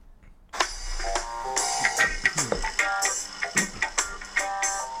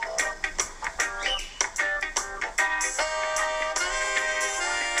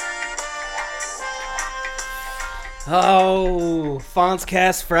Oh,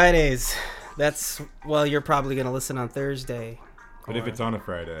 Fonzcast Fridays. Well, you're probably going to listen on Thursday. But if it's on a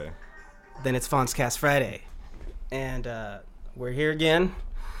Friday, then it's Fonzcast Friday. And we're here again.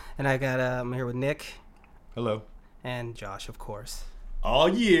 And I'm here with Nick. Hello. And Josh, of course. Oh,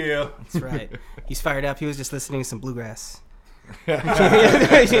 yeah. That's right. He's fired up. He was just listening to some bluegrass.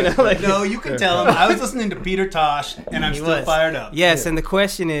 No, you can tell him. I was listening to Peter Tosh, and I'm still fired up. Yes, and the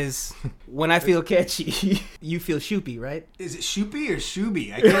question is, when I feel catchy, you feel shoopy, right? Is it shoopy or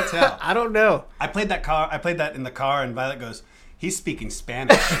shooby? I can't tell. I don't know. I played that in the car, and Violet goes, "He's speaking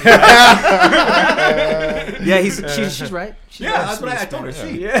Spanish." Yeah, she's right. That's what I told her.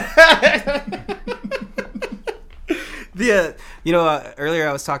 Earlier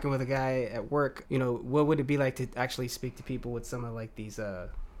I was talking with a guy at work. What would it be like to actually speak to people with some of like these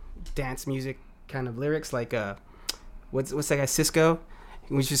dance music kind of lyrics? Like what's that guy Cisco?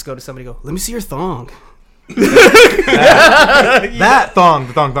 We just go to somebody and go, "Let me see your thong." that thong.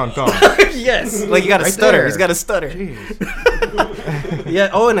 Yes, like you got to right stutter. There. He's got to stutter. Yeah.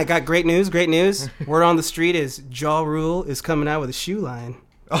 Oh, and I got great news. Word on the street is Ja Rule is coming out with a shoe line.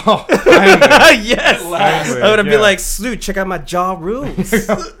 Oh, yes. I would be like, "Sloot, check out my Ja Rules."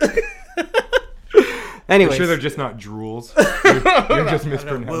 Anyways, I'm sure they're just not drools. You're just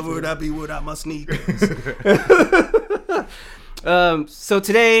mispronouncing. What would I be without my sneakers? So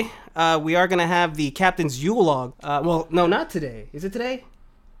today we are gonna have the Captain's Yule log. Well, no, not today. Is it today?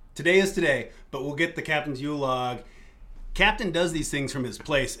 Today is today, but we'll get the Captain's Yule log. Captain does these things from his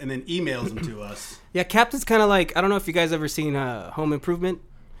place and then emails them to us. Yeah, Captain's kind of like, I don't know if you guys ever seen Home Improvement.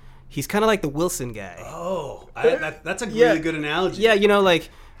 He's kind of like the Wilson guy. Oh, that's a really good analogy. Yeah,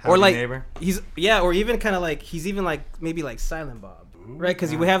 or like neighbor. or even kind of like he's even like maybe like Silent Bob, right?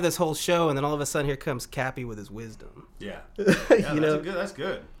 Because we have this whole show, and then all of a sudden here comes Cappy with his wisdom. Yeah, that's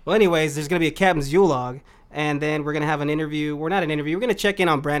good. Well, anyways, there's gonna be a Captain's Yule log, and then we're gonna have an interview. We're not an interview. We're gonna check in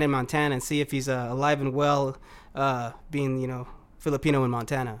on Brandon Montana and see if he's alive and well, being Filipino in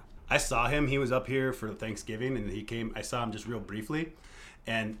Montana. I saw him. He was up here for Thanksgiving, and he came. I saw him just real briefly.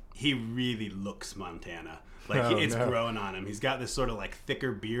 And he really looks Montana. Like, it's growing on him. He's got this sort of, like,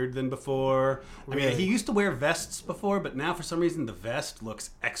 thicker beard than before. Really? I mean, he used to wear vests before, but now, for some reason, the vest looks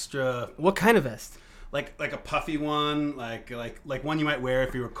extra... What kind of vest? Like a puffy one, like one you might wear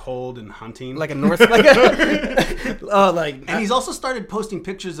if you were cold and hunting. Like a North... And he's also started posting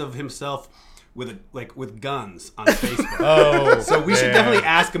pictures of himself... with guns on Facebook. Oh, so we should definitely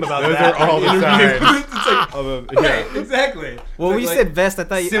ask him about Those that. are all the signs. Right, exactly. Well, when you said vest, I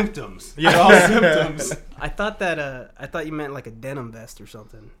thought symptoms. Yeah, all symptoms. I thought you meant like a denim vest or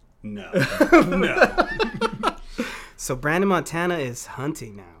something. No. So Brandon Montana is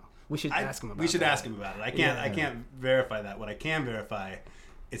hunting now. We should ask him about it. We should ask him about it. I can't verify that. What I can verify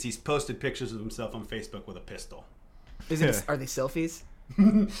is he's posted pictures of himself on Facebook with a pistol. Are they selfies? I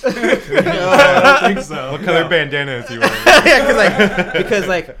don't think so. What color bandana is he wearing? Yeah, because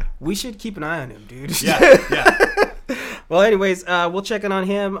we should keep an eye on him, dude. Yeah. Well, anyways, we'll check in on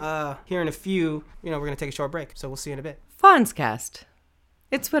him here in a few. We're gonna take a short break, so we'll see you in a bit. Fonzcast.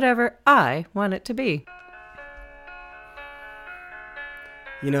 It's whatever I want it to be.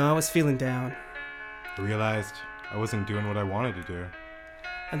 I was feeling down, I realized I wasn't doing what I wanted to do.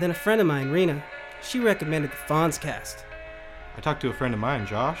 and then a friend of mine, Rena, she recommended the Fonzcast. I talked to a friend of mine,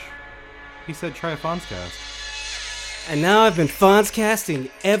 Josh. He said try a Fonzcast. And now I've been Fonzcasting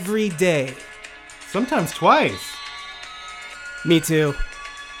every day. Sometimes twice. Me too.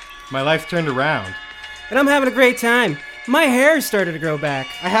 My life's turned around. And I'm having a great time. My hair started to grow back.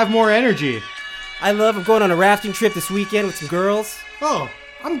 I have more energy. I'm going on a rafting trip this weekend with some girls. Oh,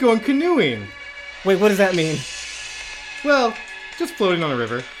 I'm going canoeing. Wait, what does that mean? Well, just floating on a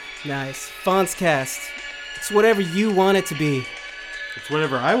river. Nice. Fonzcast. It's whatever you want it to be. It's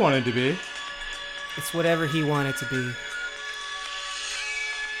whatever I wanted to be. It's whatever he wanted to be.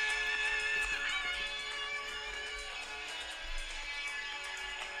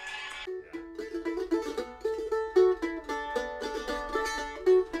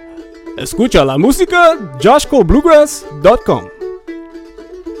 Escucha la música joshcolebluegrass.com.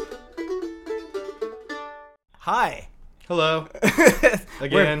 Hi. Hello.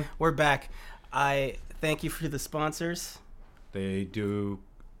 Again. We're back. I thank you for the sponsors. They do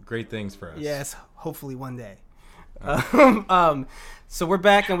great things for us. Yes, hopefully one day. So we're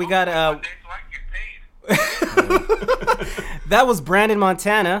back and we got that was Brandon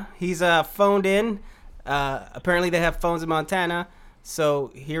Montana. He's phoned in. Apparently they have phones in Montana.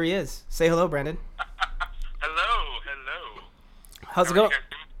 So here he is. Say hello, Brandon. Hello. How's it going?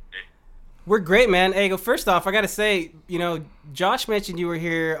 We're great, man. Hey, first off, I got to say, Josh mentioned you were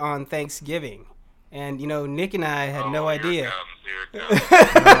here on Thanksgiving. And Nick and I had no idea. Here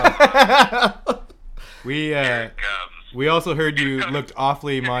it comes. We also heard you looked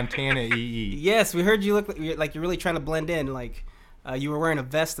awfully Montana-y. Yes, we heard you look like you're really trying to blend in, like you were wearing a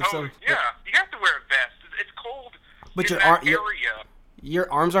vest of some. Yeah, you have to wear a vest. It's cold. But in your that area.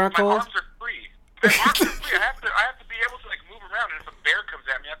 Your arms aren't My cold. arms are free. My arms are free. I have to be able to like move around, and if a bear comes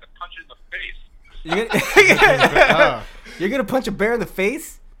at me, I have to punch it in the face. You're gonna punch a bear in the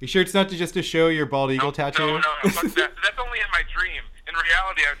face? You sure it's not just to show your bald eagle tattoo? No. Fuck that. That's only in my dream. In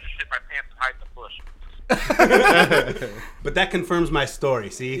reality, I would just shit my pants and hide in the bush. But that confirms my story.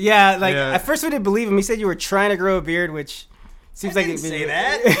 See? Yeah, at first we didn't believe him. He said you were trying to grow a beard, which seems like didn't say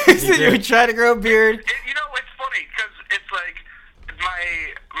that. He said you were trying to grow a beard. It's funny because it's like my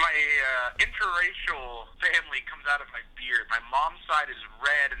interracial family comes out of my beard. My mom's side is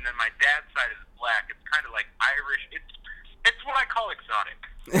red, and then my dad's side is black. It's kind of like Irish. It's what I call exotic.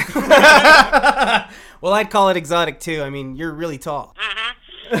 Well, I'd call it exotic too. I mean, you're really tall. Mm-hmm.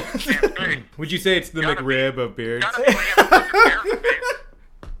 Would you say it's the McRib of beards?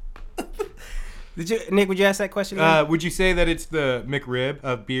 Nick, would you ask that question? Would you say that it's the McRib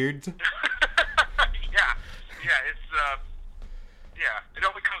of beards? Yeah, it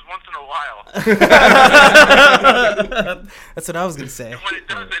only comes once in a while. That's what I was gonna say. And when it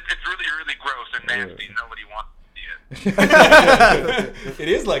does, it's really, really gross and nasty. Nobody wants to see it. It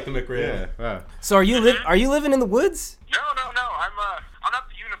is like the McRib. Yeah. Wow. So are you living in the woods? No. I'm not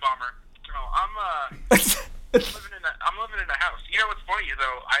the Unabomber. No, I'm living in a house. You know what's funny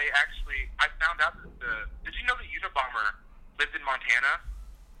though? I found out that did you know the Unabomber lived in Montana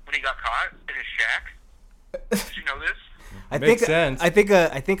when he got caught in his shack? Did you know this? Makes sense. I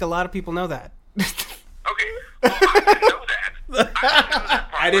think a lot of people know that. Okay, well, I didn't know that.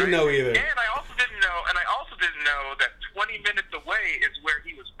 I didn't know either. And I also didn't know that 20 minutes away is where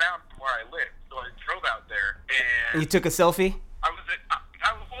he was found from where I lived. So I drove out there and You took a selfie? I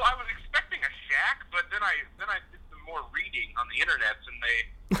was expecting a shack, but then I did some more reading on the internet, and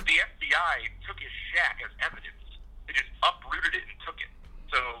the FBI took his shack as evidence. They just uprooted it and took it.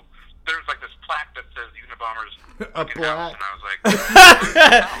 So there's like this plaque that says Unabomber's fucking house, and I was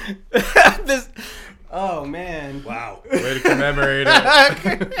like, Oh man! Wow. Way to commemorate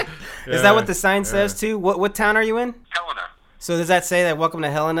it. Is that what the sign says too? What town are you in? Helena. So does that say that welcome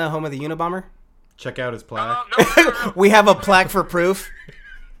to Helena, home of the Unabomber? Check out his plaque. No. We have a plaque for proof.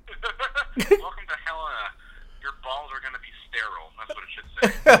 Welcome to Helena. Your balls are gonna be sterile. That's what it should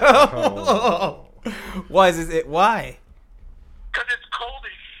say. Why is it? Why? Because it's cold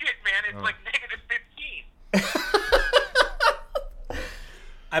as shit, man. It's like -15.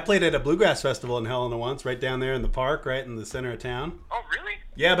 I played at a bluegrass festival in Helena once, right down there in the park, right in the center of town. Oh, really?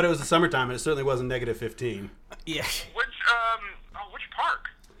 Yeah, but it was the summertime, and it certainly wasn't -15. Yeah. Which park?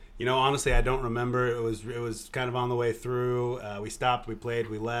 Honestly, I don't remember. It was kind of on the way through. We stopped, we played,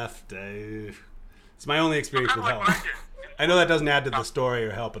 we left. It's my only experience with Helena. I know that doesn't add to the story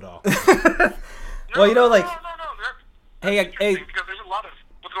or help at all. Well, No. Hey, because there's a lot of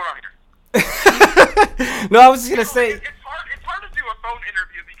what's going on here. No, I was just gonna say. It's hard to do a phone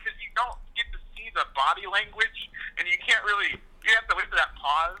interview because you don't get to see the body language, and you can't really. You have to wait for that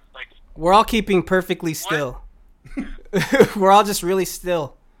pause. Like We're all keeping perfectly still. We're all just really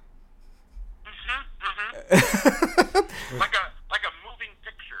still. like a moving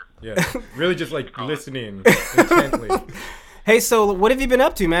picture. Yeah. Really just like listening intently. Hey, so what have you been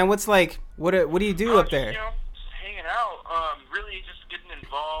up to, man? What do you do up there? Just hanging out. Really just getting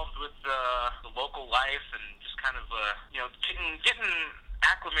involved with the local life and just kind of getting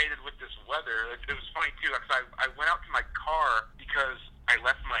acclimated with this weather. It was funny too because I went out to my car because I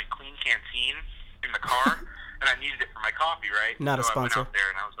left my clean canteen in the car and I needed it for my coffee, right? Not a sponsor. I went out there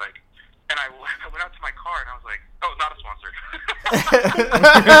and I was like, I went out to my car and I was like, oh, not a sponsor.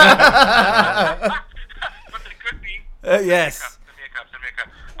 But they could be. Yes.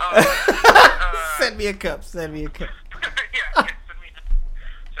 Send me a cup. Send me a cup. Send me a cup. Yeah, send me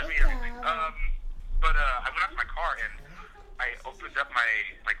everything. But I went out to my car and I opened up my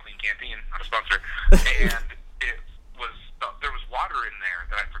clean canteen, not a sponsor, and there was water in there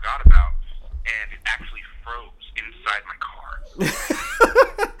that I forgot about, and it actually froze inside my car.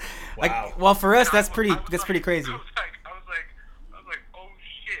 Wow. Well, for us, that's pretty crazy. I was like, oh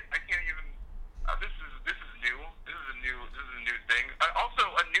shit, I can't even. This is new. This is a new thing. Also,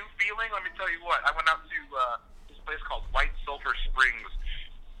 a new feeling. Let me tell you what. I went out to this place called White Sulphur Springs,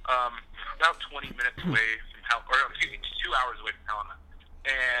 about 20 minutes away from 2 hours away from Helena,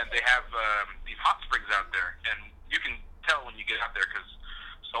 and they have these hot springs out there, and you can tell when you get out there because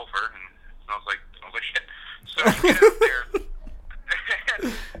sulfur and it smells like shit. So you get out there.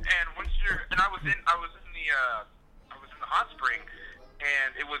 And once I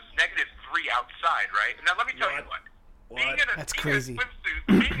outside, right? And now let me tell you what. That's crazy.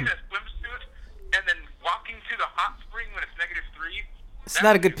 Being in a swimsuit and then walking to the hot spring when it's -3. It's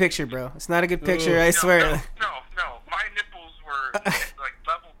not a good picture, bro. It's not a good picture. I swear. No. My nipples were like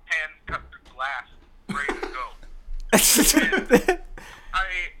level 10 cut through glass, ready to go. And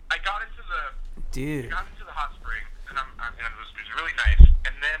I got into the hot spring, and it was really nice.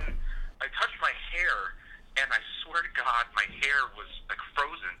 And then I touched my hair, and I swear to God, my hair was like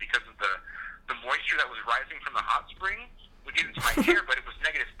frozen because of the moisture that was rising from the hot spring would get into my hair, but it was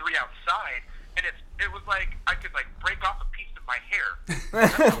 -3 outside, and it was like I could like break off a piece of my hair.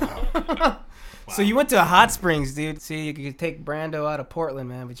 So you went to hot springs, dude. See, you could take Brando out of Portland,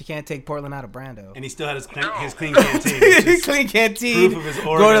 man, but you can't take Portland out of Brando. And he still had his clean canteen. Clean canteen. Proof of his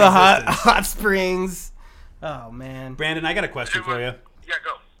Go to the existence. hot springs. Oh, man. Brandon, I got a question for you. Yeah,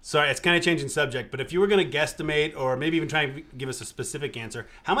 go. Sorry, it's kind of changing subject, but if you were going to guesstimate or maybe even try and give us a specific answer,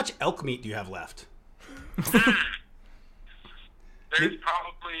 how much elk meat do you have left? There's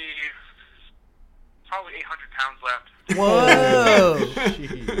probably 800 pounds left. Whoa.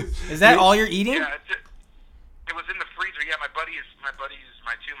 Is that all you're eating? Yeah, it was in the freezer. Yeah, my buddies, my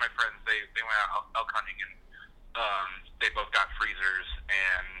two of my friends, they went out elk hunting, and they both got freezers,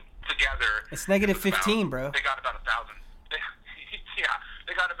 and together It's -15, bro. They got about 1,000. Yeah,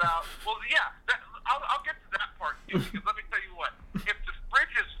 they got about. Well, yeah, I'll get to that part too, because let me tell you what. If the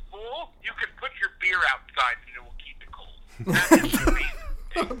fridge is full, you can put your beer outside, and it will keep it cold. That is amazing.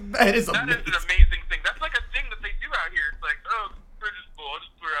 That is an amazing thing. That's like a thing that they do out here. It's like, oh, the fridge is full. I'll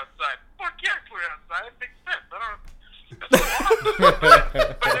just put it outside. Fuck yeah, put it outside. It makes sense. I don't.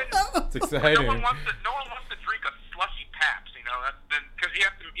 It's exciting. No one wants to drink a slushy Pabst, you know. Because you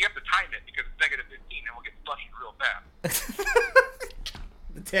have to time it because it's -15 and we'll get slushy real fast.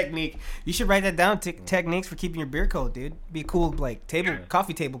 The technique. You should write that down. Techniques for keeping your beer cold, dude. Be a cool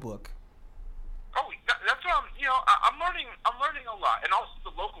coffee table book. Oh, that's I'm learning a lot, and also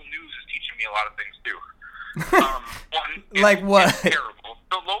the local news is teaching me a lot of things too. Like what? It's terrible.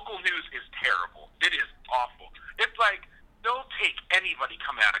 The local news is terrible. It is awful. It's like they'll take anybody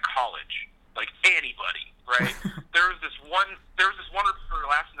coming out of college, like anybody, right? There was this one reporter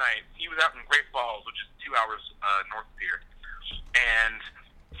last night. He was out in Great Falls, which is 2 hours north of here, and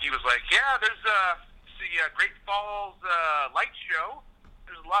he was like, "Yeah, there's the Great Falls light show.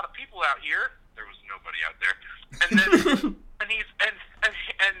 There's a lot of people out here." There was nobody out there, and then and he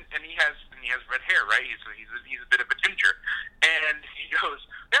has red hair, right? He's a bit of a ginger, and he goes,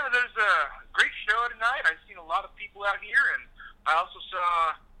 "Yeah, there's a great show tonight. I've seen a lot of people out here, and I also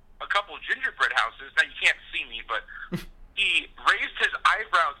saw a couple of gingerbread houses. Now you can't see me, but he raised his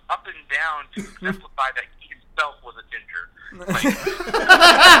eyebrows up and down to exemplify that he himself was a ginger." Like,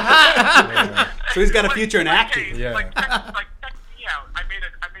 so he's got a future in acting. Hey, like check me out. I made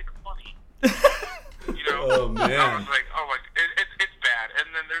it funny. You know? Oh man. I was like, it's bad.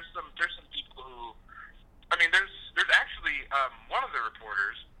 And then there's some people who, I mean, there's actually one of the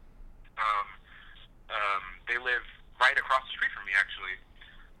reporters. They live right across the street from me, actually,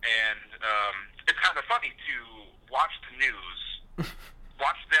 and it's kind of funny to watch the news,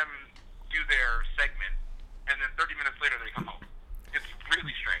 watch them do their segment, and then 30 minutes later they come home. It's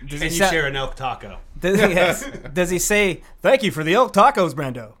really strange. And you share an elk taco. Does he say, "Thank you for the elk tacos,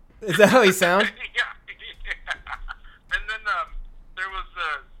 Brando"? Is that how he sounds? Yeah. And then there was,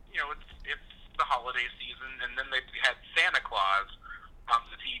 it's the holiday season, and then they had Santa Claus on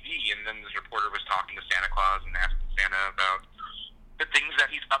the TV, and then this reporter was talking to Santa Claus and asking Santa about the things that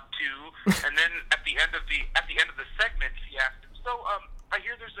he's up to, and then at the end of the segment, he asked him, "So, I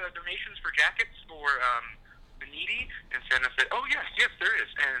hear there's donations for jackets for the needy," and Santa said, "Oh yes, there is,"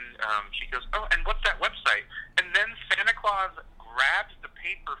 and she goes, "Oh, and what's that website?" And then Santa Claus grabs the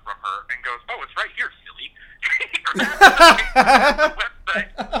paper from her and goes, "Oh, it's right here, silly." He grabs the paper from the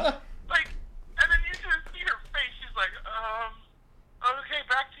website, like, and then you just see her face. She's like, "Okay,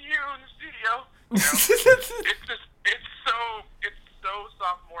 back to you in the studio." You know? It's so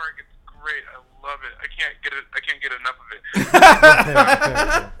sophomoric. It's great. I love it. I can't get enough of it.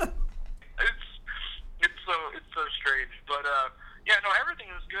 It's so strange, but yeah, no, everything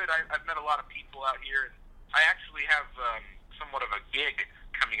is good. I've met a lot of people out here, and I actually have somewhat of a gig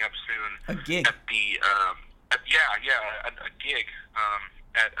coming up soon. A gig? At the a gig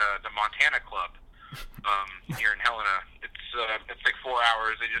at the Montana Club here in Helena. It's like 4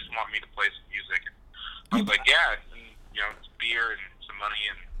 hours. They just want me to play some music. I was like, yeah, and, it's beer and some money,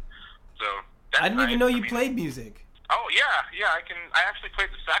 and so. I didn't even know you played music. Oh yeah. I actually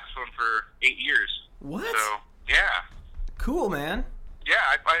played the saxophone for 8 years. What? So yeah. Cool, man.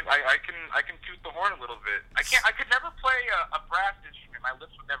 Yeah, I can toot the horn a little bit. I could never play a brass instrument. My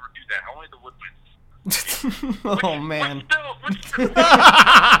lips would never do that. only the woodwinds. Oh man. I'm still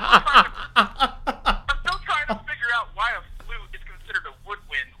trying to figure out why a flute is considered a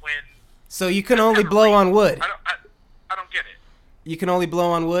woodwind when. So you can only blow on wood. I don't get it. You can only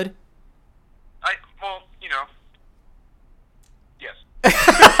blow on wood? Well, you know. Yes. I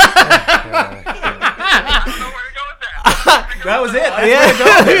don't know where to go with that. That was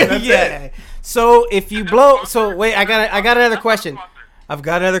it. Yeah. So if you blow, wait, I got another question. I've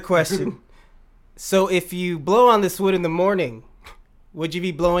got another question. So if you blow on this wood in the morning, would you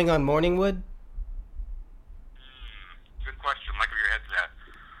be blowing on morning wood? Good question. Like where your head's at.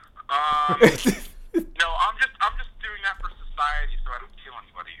 No, I'm just doing that for society, so I don't kill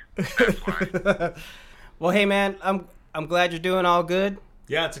anybody. That's why. Well, hey man, I'm glad you're doing all good.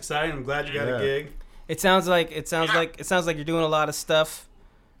 Yeah, it's exciting. I'm glad you got a gig. It sounds like you're doing a lot of stuff,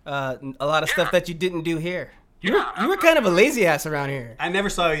 stuff that you didn't do here. You were kind of a lazy ass around here. I never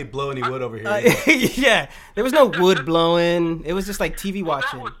saw you blow any wood over here. Yeah, there was no wood blowing. It was just like TV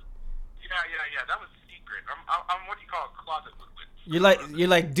watching. Yeah. That was secret. I'm what do you call a closet woodwind. You're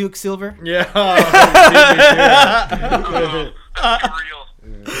like Duke Silver. Yeah. Real.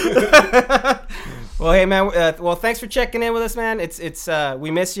 Well, hey man. Well, thanks for checking in with us, man. It's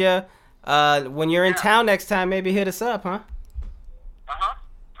we miss you. When you're in town next time, maybe hit us up, huh? I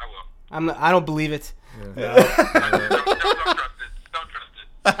will. I don't believe it. Don't trust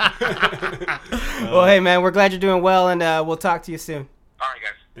it. Well, hey man, we're glad you're doing well, and we'll talk to you soon. All right,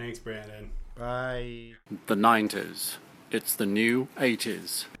 guys. Thanks, Brandon. Bye. The 90s. It's the new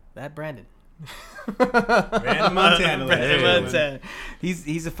 80s. That Brandon. Brandon Montana. Brandon Montana.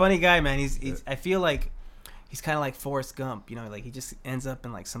 He's a funny guy, man. He's I feel like he's kind of like Forrest Gump, you know, like he just ends up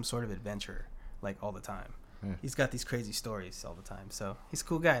in like some sort of adventure like all the time. Yeah. He's got these crazy stories all the time, so he's a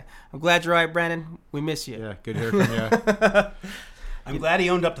cool guy. I'm glad you're all right, Brandon. We miss you. Yeah, good to hear from you. I'm glad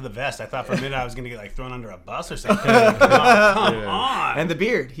he owned up to the vest. I thought for a minute I was going to get like thrown under a bus or something. Come on. And the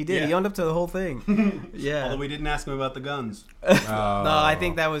beard. He did. Yeah. He owned up to the whole thing. Yeah. Although we didn't ask him about the guns. No, I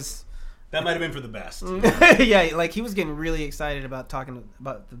think that might have been for the best. Yeah, like he was getting really excited about talking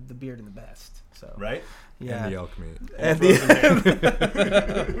about the beard and the best. So right? Yeah. And the elk meat. And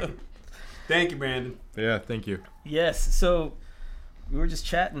Thank you, Brandon. Yeah, thank you. Yes. So we were just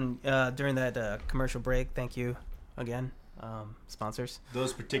chatting during that commercial break. Thank you again, sponsors.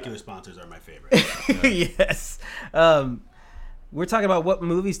 Those particular sponsors are my favorite. Yes. We're talking about what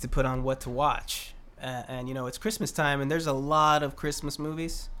movies to put on, what to watch, and you know it's Christmas time, and there's a lot of Christmas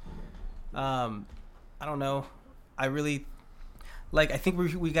movies. I don't know. I really I think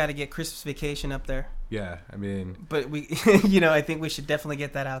we got to get Christmas Vacation up there. Yeah, I mean, but we, I think we should definitely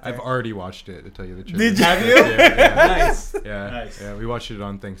get that out there. I've already watched it, to tell you the truth. Did you? Have you? Yeah. Nice. Yeah, nice. Yeah, we watched it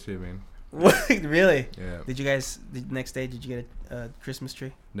on Thanksgiving. What? Really? Yeah. Did you guys the next day? Did you get a Christmas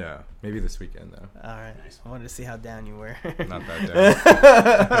tree? No, maybe this weekend though. All right. Nice. I wanted to see how down you were. Not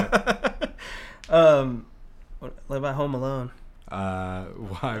that down. What about Home Alone?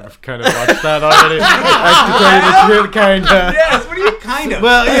 I've kind of watched that already. Actually, kind of. Yes. What do you kind of?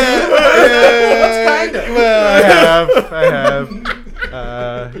 Well, yeah. What's kind of? Well, I have.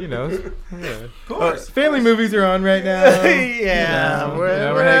 Yeah. Of course. Family movies are on right now. Yeah,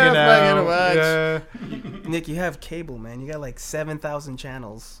 we're hanging out. Gonna watch. Yeah. Nick, you have cable, man. You got like 7,000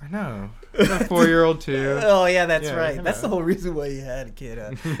 channels. I know. I got a 4-year-old too. Oh yeah, that's right. You That's know. the whole reason why you had a kid,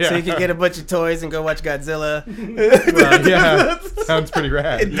 Yeah. so you could get a bunch of toys and go watch Godzilla. Well, yeah, sounds pretty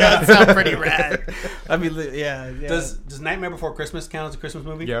rad. It does sound pretty rad. I mean, yeah. Does Nightmare Before Christmas count as a Christmas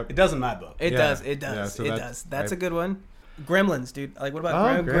movie? Yep. It does in my book. It Yeah. does. Yeah, so Does. That's a good one. Gremlins, dude. Like, what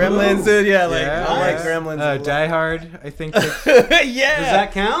about Oh, Gremlins? Dude, yeah, like Yeah. I like Nice. Gremlins. a lot. Die Hard, I think. That's, Yeah. Does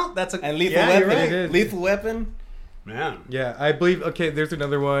that count? That's a And Lethal yeah, Weapon. You're right. It is. Lethal Weapon. Man. yeah, I believe. Okay, there's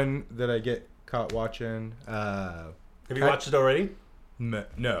another one that I get caught watching. Have you watched it already?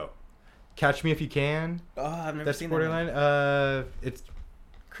 No. Catch Me If You Can. Oh, I've never That's seen borderline. that. It's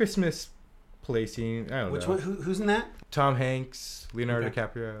Christmas placing. I don't Which know. one? Who's in that? Tom Hanks, Leonardo Okay.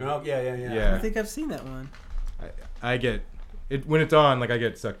 DiCaprio. Oh yeah. I Yeah. don't think I've seen that one. I get it when it's on. Like I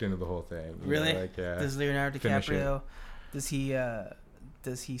get sucked into the whole thing. you Really? know, like, yeah. Does Leonardo Finish it. DiCaprio?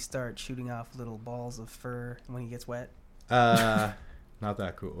 Does he start shooting off little balls of fur when he gets wet? Not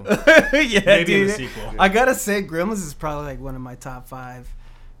that cool. Yeah, Maybe in dude. the sequel. I gotta say, Gremlins is probably like one of my top 5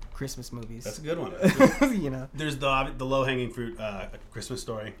 Christmas movies. That's a good one. You know. There's the low hanging fruit Christmas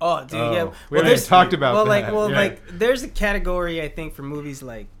Story. Oh, dude, Oh, yeah. we haven't talked about that. Yeah. like, there's a category I think for movies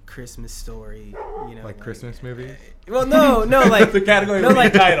like Christmas Story, you know, Like Christmas movies? Well, no, like The category no, would be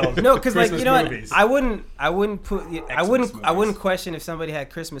like titled. no, because like Christmas you know movies. what, I wouldn't put, I movies. wouldn't question if somebody had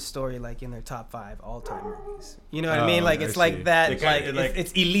Christmas Story like in their top 5 all-time movies. You know what I Oh, mean? Like I it's see. like that, They kinda, like like-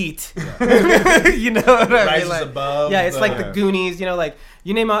 it's elite. You know what I mean? Rises Like, above. yeah, it's like the- the Goonies. You know, like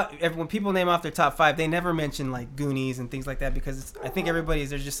you name off when people name off their top 5, they never mention like Goonies and things like that because I think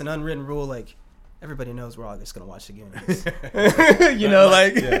there's just an unwritten rule like. Everybody knows we're all just gonna watch the Goonies. You know,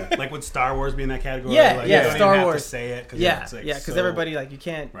 like like would Star Wars be in that category? Yeah, like, yeah, you don't Star even have Wars. to say it. Cause yeah, it's like yeah, because so- everybody like you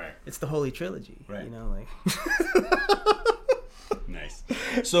can't. Right. It's the Holy Trilogy. Right. You know, like. Nice.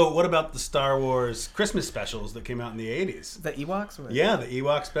 So, what about the Star Wars Christmas specials that came out in the 80s? The Ewoks? Or Yeah, the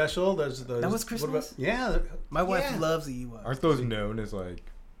Ewok special. Those. That was what Christmas? yeah. My wife yeah. loves the Ewoks. Aren't those known as like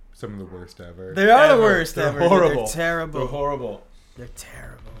some of the worst ever? They are Ever. the worst They're ever. horrible. They're terrible. They're horrible. They're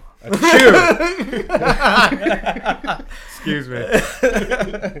terrible. Excuse me.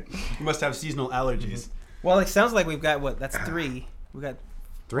 You must have seasonal allergies. Well, it sounds like we've got that's 3. We got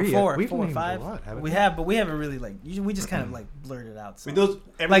 3. four, We've 4, named 5. a lot, haven't we have, but we haven't really like. We just kind of like blurted out. I Some. mean, those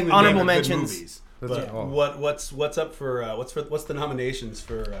everything Like we honorable named are good mentions. movies. That's But all. what's up for what's the nominations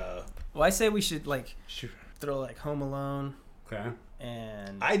for? Well, I say we should like throw like Home Alone Okay.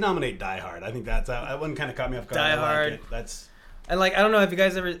 and I nominate Die Hard. I think that one kind of caught me off guard. Die I like Hard. it. That's and like I don't know if you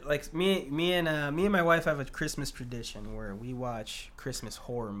guys ever like me and my wife have a Christmas tradition where we watch Christmas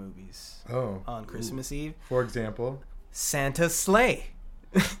horror movies Oh. on Christmas Eve. For example, Santa's Sleigh.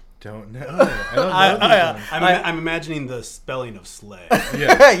 don't know. I don't know these ones. I'm imagining the spelling of sleigh.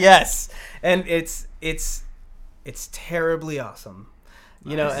 Yeah. Yes, and it's terribly awesome,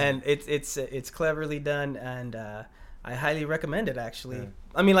 you know, and it's cleverly done, and I highly recommend it. Actually, Yeah.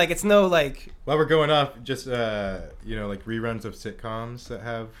 I mean, like it's no like While we're going off, just like reruns of sitcoms that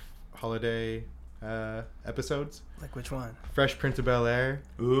have holiday episodes. like which one? Fresh Prince of Bel-Air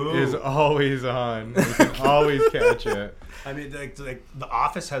Ooh. is always on. You can always catch it. I mean, like The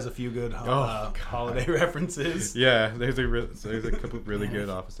Office has a few good God. holiday references. Yeah, there's a couple of really good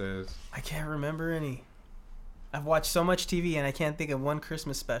offices. I can't remember any. I've watched so much TV and I can't think of one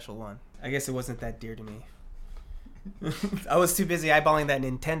Christmas special one. I guess it wasn't that dear to me. I was too busy eyeballing that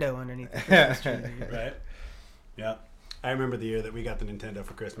Nintendo underneath the Christmas tree. Right? Yeah. I remember the year that we got the Nintendo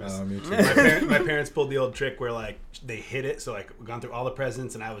for Christmas. Oh, me too. My parents pulled the old trick where like they hid it, so like we gone through all the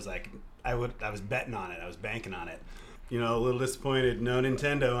presents, and I was like, I was betting on it, I was banking on it. You know, a little disappointed, no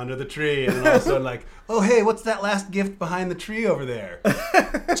Nintendo under the tree, and then all of a sudden like, oh hey, what's that last gift behind the tree over there?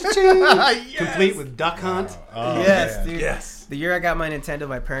 Yes! Complete with Duck Hunt. Oh, Yes, man. dude. Yes. The year I got my Nintendo,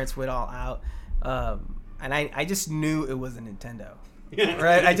 my parents went all out, and I just knew it was a Nintendo,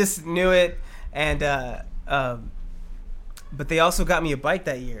 right? I just knew it, and but they also got me a bike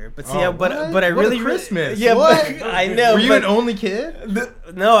that year. But see, Oh, but I what a really Christmas. yeah, What? but, I know. Were you but, an only kid?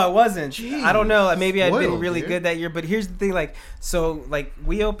 No, I wasn't. I don't know. Maybe I'd been Spoiled, really dude. good that year. But here's the thing, like, so like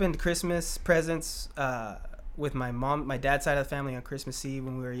we opened Christmas presents with my dad's side of the family on Christmas Eve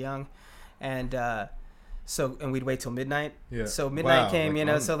when we were young, and and we'd wait till midnight. Yeah. So midnight Wow, came, like you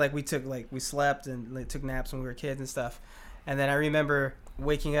know. on- So like we slept and like, took naps when we were kids and stuff. And then I remember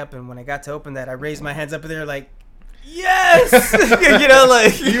waking up, and when I got to open that, I raised my hands up there like, yes, you know,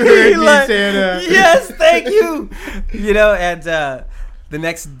 like You heard me, like, Santa. Yes, thank you. You know, and the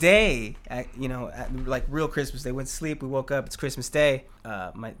next day, at like real Christmas, they went to sleep. We woke up. It's Christmas Day.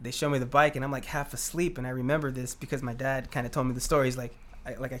 They showed me the bike, and I'm like half asleep, and I remember this because my dad kind of told me the story. He's like,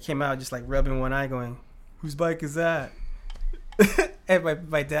 I came out just like rubbing one eye, going, "Whose bike is that?" And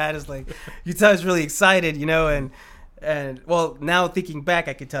my dad is like, you tell he's really excited, you know, and well, now thinking back,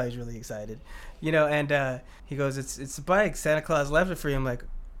 I could tell he's really excited, you know, and he goes, it's a bike. Santa Claus left it for you. I'm like,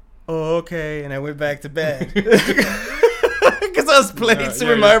 oh, okay. And I went back to bed. Because I was playing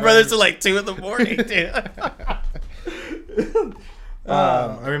Super Mario Brothers till like 2 a.m, dude.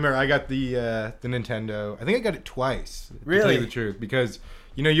 I remember I got the Nintendo. I think I got it twice. To tell Really? you the truth, because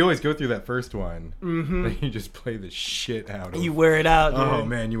you always go through that first one, Mm-hmm. then you just play the shit out of. You wear it out, dude. Oh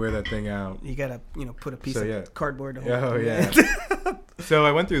man, you wear that thing out. You gotta, put a piece So, of yeah. cardboard to hold Oh it. yeah. So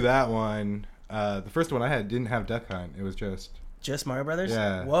I went through that one. The first one I had didn't have Duck Hunt. It was just Just Mario Brothers?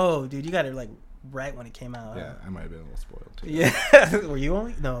 Yeah. Whoa, dude, you got it like right when it came out. yeah. I might have been a little spoiled too. Yeah. Were you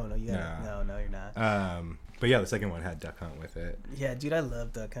only? No, you got it. No. No, you're not. But yeah, the second one had Duck Hunt with it. Yeah, dude, I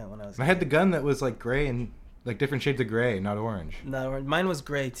loved Duck Hunt when I was. I had the gun that was like gray and like different shades of gray, not orange. No, mine was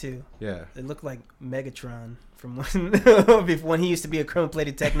gray too. Yeah. It looked like Megatron from when he used to be a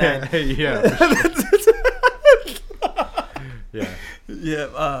chrome-plated Tech 9. Yeah. for sure. Yeah. Yeah.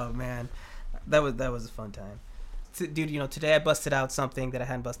 Oh man, that was a fun time, dude. Today I busted out something that I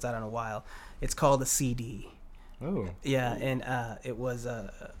hadn't busted out in a while. It's called a CD. Oh. Yeah, and it was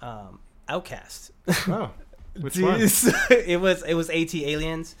Outcast. Oh. Which Dude, one? it was AT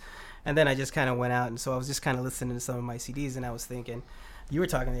Aliens, and then I just kind of went out, and so I was just kind of listening to some of my CDs, and I was thinking, you were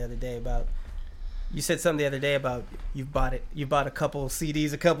talking the other day about. You said something the other day about you bought a couple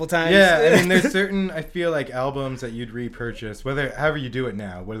CDs a couple times. Yeah, I mean, there's certain, I feel like, albums that you'd repurchase, however you do it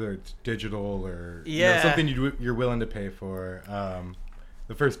now, whether it's digital or something you're willing to pay for.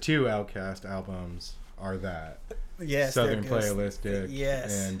 The first 2 Outkast albums are that. Yes, Southern Playalistic.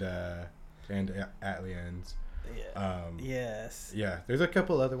 Yes. And Aliens. Yeah. Yes. Yeah, there's a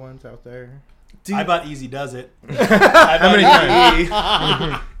couple other ones out there. Dude. I bought Easy Does It. How many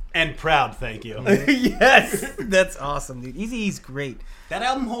times? And Proud, thank you. Yes, that's awesome, dude. Eazy-E's great. That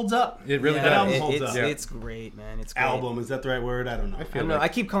album holds up. It really That does. album holds up. It's great, man. It's great. Album, is that the right word? I don't know. I I feel don't know. like I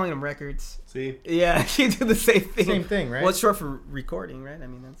keep calling them records. See? Yeah, you do the same thing. Same thing, right? Well, it's short for recording, right? I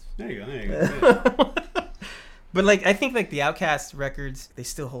mean, that's. There you go. Yeah. But like, I think like the Outkast records, they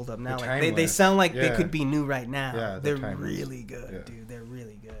still hold up now. They're Like they timeless. sound like they Yeah. could be new right now. Yeah, they're they're timeless. really good, Yeah. dude. They're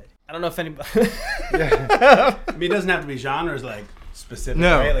really good. I don't know if anybody. Yeah. I mean, it doesn't have to be genres like specific,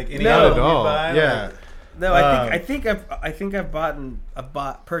 No, right? Like any not album at you all. buy, Yeah. like- No, I think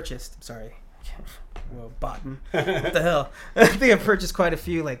I've purchased. Sorry, well, bought. What the hell? I think I've purchased quite a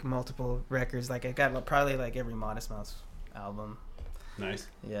few, like multiple records. Like I got probably like every Modest Mouse album. Nice.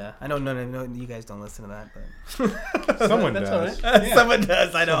 Yeah, I know none you guys don't listen to that, but Someone That's does. all right. someone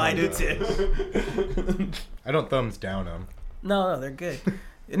does. I know Someone I do does. too. I don't thumbs down them. No, they're good.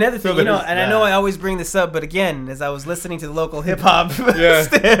 Another So thing, there's and I know I always bring this up, but again, as I was listening to the local hip hop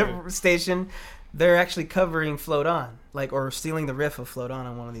Yeah. station, they're actually covering "Float On," or stealing the riff of "Float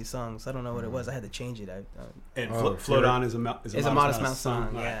On" one of these songs. I don't know what it was. I had to change it. And Oh, Float sure. On is a Modest Mouse song.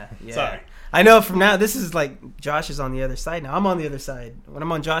 All right. Yeah, yeah. Sorry. I know from now. This is like Josh is on the other side now. I'm on the other side. When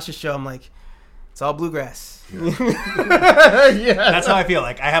I'm on Josh's show, I'm like, it's all bluegrass. Yeah. That's how I feel.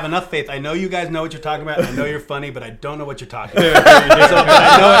 Like I have enough faith. I know you guys know what you're talking about. I know you're funny, but I don't know what you're talking about. So, but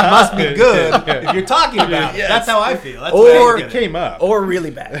I know it must be good if you're talking about it. Yes. That's how I feel. That's Or- the way I Or get it came up. Or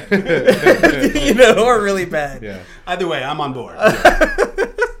really bad. Or really bad. Yeah. Either way, I'm on board.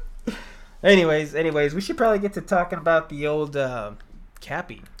 Anyways, we should probably get to talking about the old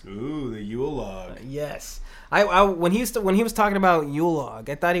Capn. Ooh, the Yule log. Yes. I when he was talking about Yule log,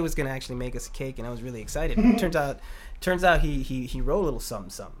 I thought he was gonna actually make us a cake, and I was really excited. turns out he wrote a little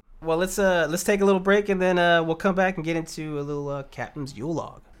something. Well, let's take a little break, and then we'll come back and get into a little Captain's Yule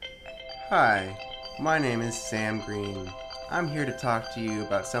log. Hi, my name is Sam Green. I'm here to talk to you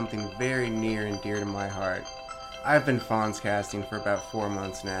about something very near and dear to my heart. I've been Fonz casting for about 4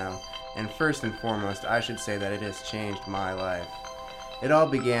 months now, and first and foremost, I should say that it has changed my life. It all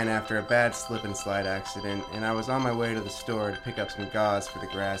began after a bad slip and slide accident, and I was on my way to the store to pick up some gauze for the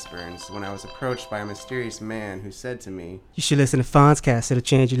grass burns when I was approached by a mysterious man who said to me, You should listen to Fonzcast. It'll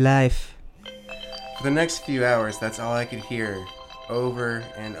change your life. for the next few hours, that's all I could hear, over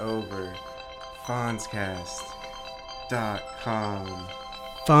and over, Fonzcast.com.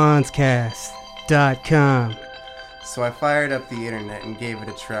 Fonzcast.com. So I fired up the internet and gave it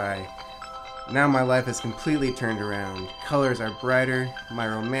a try. Now my life has completely turned around. Colors are brighter, my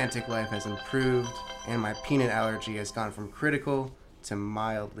romantic life has improved, and my peanut allergy has gone from critical to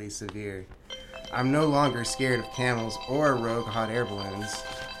mildly severe. I'm no longer scared of camels or rogue hot air balloons.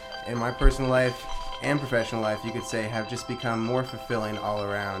 And my personal life and professional life, you could say, have just become more fulfilling all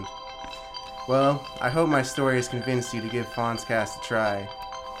around. Well, I hope my story has convinced you to give Fonzcast a try.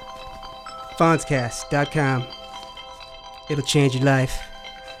 Fonzcast.com. It'll change your life.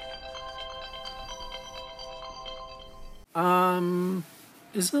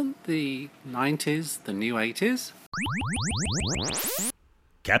 Isn't the 90s the new 80s?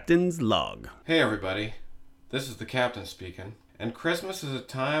 Captain's log. Hey everybody, this is the Captain speaking, and Christmas is a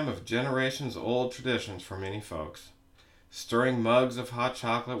time of generations-old traditions for many folks. Stirring mugs of hot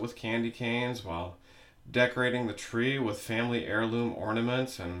chocolate with candy canes while decorating the tree with family heirloom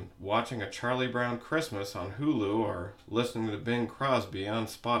ornaments and watching a Charlie Brown Christmas on Hulu or listening to Bing Crosby on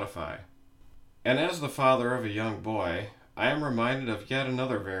Spotify. And as the father of a young boy, I am reminded of yet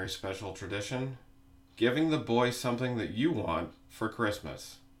another very special tradition, giving the boy something that you want for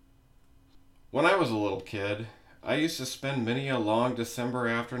Christmas. When I was a little kid, I used to spend many a long December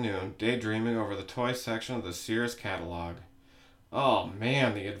afternoon daydreaming over the toy section of the Sears catalog. Oh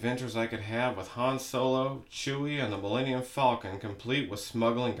man, the adventures I could have with Han Solo, Chewie, and the Millennium Falcon complete with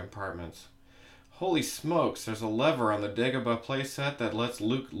smuggling compartments. Holy smokes, there's a lever on the Dagobah playset that lets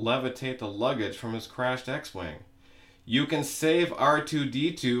Luke levitate the luggage from his crashed X-Wing. You can save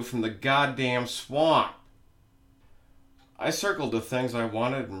R2-D2 from the goddamn swamp. I circled the things I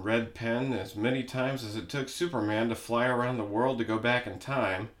wanted in red pen as many times as it took Superman to fly around the world to go back in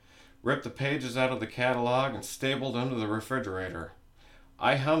time, ripped the pages out of the catalog, and stapled them to the refrigerator.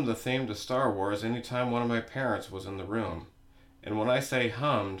 I hummed the theme to Star Wars any time one of my parents was in the room. And when I say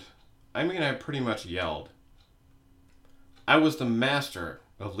hummed, I mean I pretty much yelled. I was the master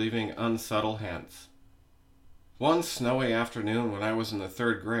of leaving unsubtle hints. One snowy afternoon when I was in the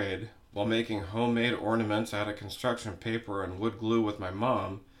 3rd grade, while making homemade ornaments out of construction paper and wood glue with my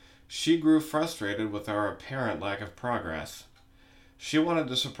mom, she grew frustrated with our apparent lack of progress. She wanted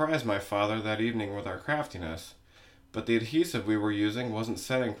to surprise my father that evening with our craftiness, but the adhesive we were using wasn't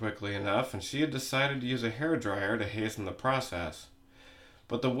setting quickly enough, and she had decided to use a hairdryer to hasten the process.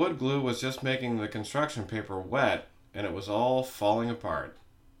 But the wood glue was just making the construction paper wet, and it was all falling apart.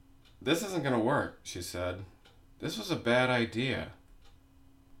 "This isn't going to work," she said. "This was a bad idea."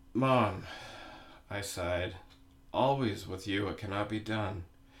 "Mom," I sighed, "always with you it cannot be done.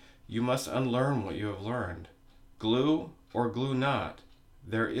 You must unlearn what you have learned. Glue or glue not,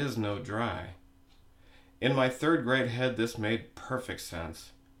 there is no dry." In my 3rd grade head, this made perfect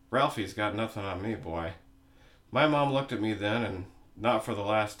sense. Ralphie's got nothing on me, boy. My mom looked at me then, and not for the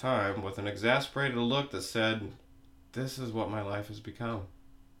last time, with an exasperated look that said, "This is what my life has become."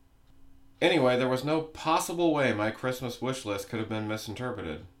 Anyway, there was no possible way my Christmas wish list could have been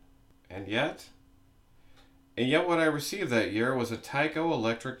misinterpreted. And yet what I received that year was a Tyco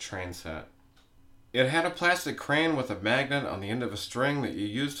electric train set. It had a plastic crane with a magnet on the end of a string that you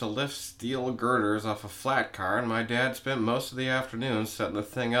used to lift steel girders off a flat car, and my dad spent most of the afternoon setting the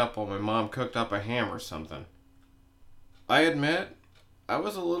thing up while my mom cooked up a ham or something. I admit, I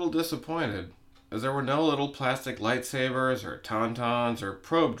was a little disappointed, as there were no little plastic lightsabers or tauntauns or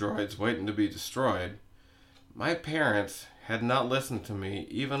probe droids waiting to be destroyed. My parents had not listened to me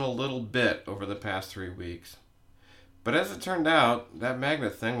even a little bit over the past 3 weeks. But as it turned out, that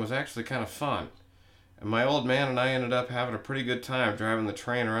magnet thing was actually kind of fun. And my old man and I ended up having a pretty good time driving the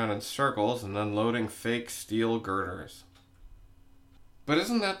train around in circles and unloading fake steel girders. But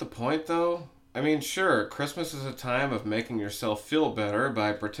isn't that the point, though? I mean, sure, Christmas is a time of making yourself feel better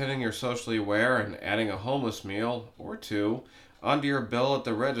by pretending you're socially aware and adding a homeless meal, or 2, onto your bill at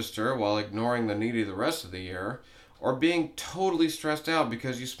the register while ignoring the needy the rest of the year, or being totally stressed out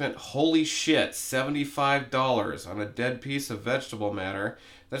because you spent holy shit $75 on a dead piece of vegetable matter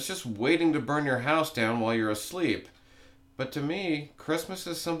that's just waiting to burn your house down while you're asleep. But to me, Christmas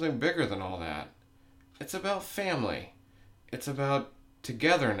is something bigger than all that. It's about family. It's about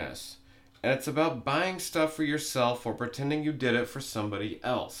togetherness. And it's about buying stuff for yourself or pretending you did it for somebody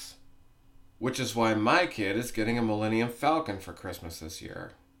else. Which is why my kid is getting a Millennium Falcon for Christmas this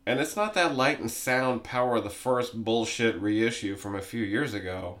year. And it's not that light and sound Power of the Force bullshit reissue from a few years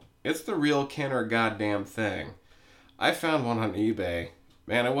ago. It's the real Kenner goddamn thing. I found one on eBay.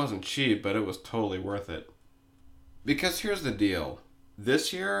 Man, it wasn't cheap, but it was totally worth it. Because here's the deal.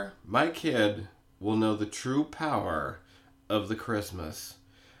 This year, my kid will know the true power of the Christmas.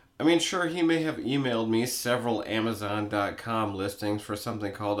 I mean, sure, he may have emailed me several Amazon.com listings for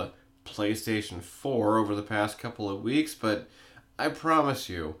something called a PlayStation 4 over the past couple of weeks, but I promise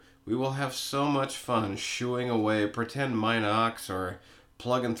you, we will have so much fun shooing away pretend Minox or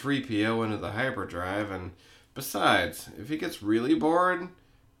plugging 3PO into the hyperdrive, and besides, if he gets really bored,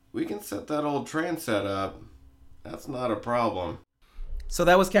 we can set that old train set up. That's not a problem. So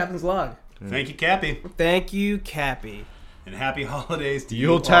that was Captain's log. Thank you, Cappy. Thank you, Cappy. And happy holidays to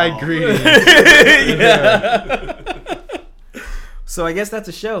Yuletide you all. greetings. So I guess that's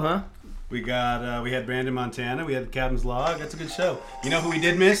a show, huh? We had Brandon Montana. We had Captain's Log. That's a good show. You know who we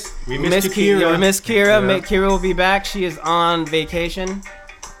did miss? We Miss missed Kira. We missed Kira. Kira will be back. She is on vacation.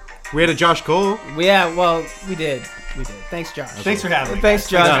 We had a Josh Cole. Yeah, well, we did. Thanks, Josh. Thanks for having me. Thanks,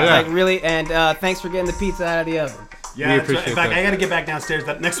 Josh. Yeah. Like, really, and thanks for getting the pizza out of the oven. Yeah, We that's right. appreciate In fact, that. I got to get back downstairs.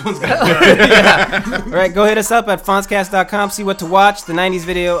 That next one's going to be Yeah. All right, go hit us up at fonzcast.com. See what to watch. The 90s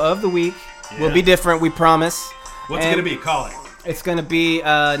video of the week will be different, we promise. What's it going to be? Call it. It's going to be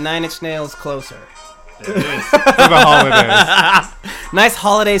 9 Inch Nails Closer. There it is. For the holidays. Nice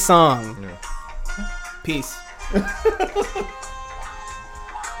holiday song. Yeah. Peace.